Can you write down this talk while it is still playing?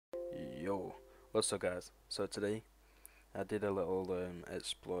Yo, what's up guys? So today I did a little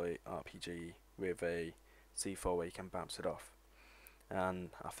exploit RPG with a C4 where you can bounce it off,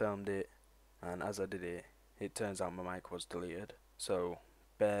 and I filmed it, and as I did it, it turns out my mic was deleted, so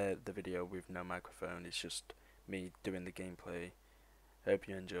bear the video with no microphone. It's just me doing the gameplay. Hope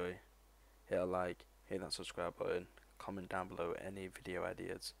you enjoy. Hit a like, hit that subscribe button, comment down below any video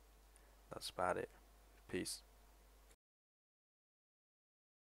ideas. That's about it. Peace.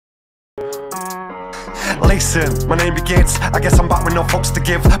 Listen, my name be Gates. I guess I'm back with no fucks to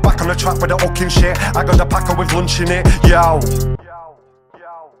give. Back on the track with the hooking shit. I got the packer with lunch in it. Yo.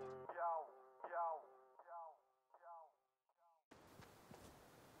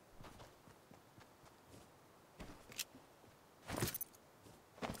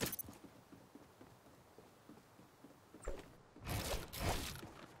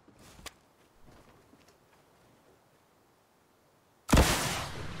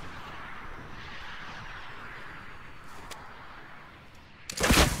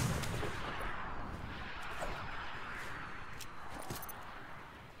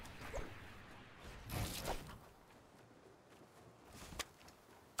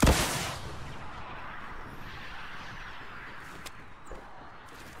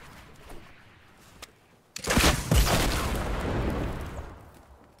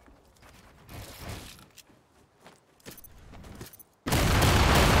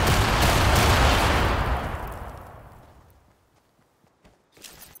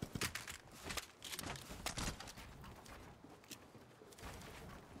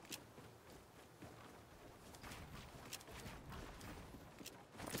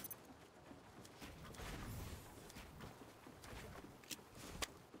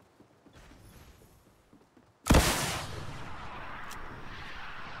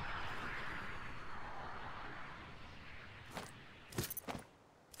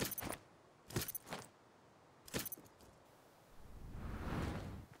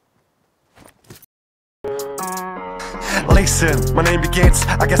 Listen, my name be Gates.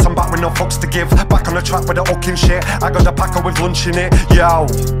 I guess I'm back with no fucks to give. Back on the track with the hooking shit. I got the packer with lunch in it. Yo.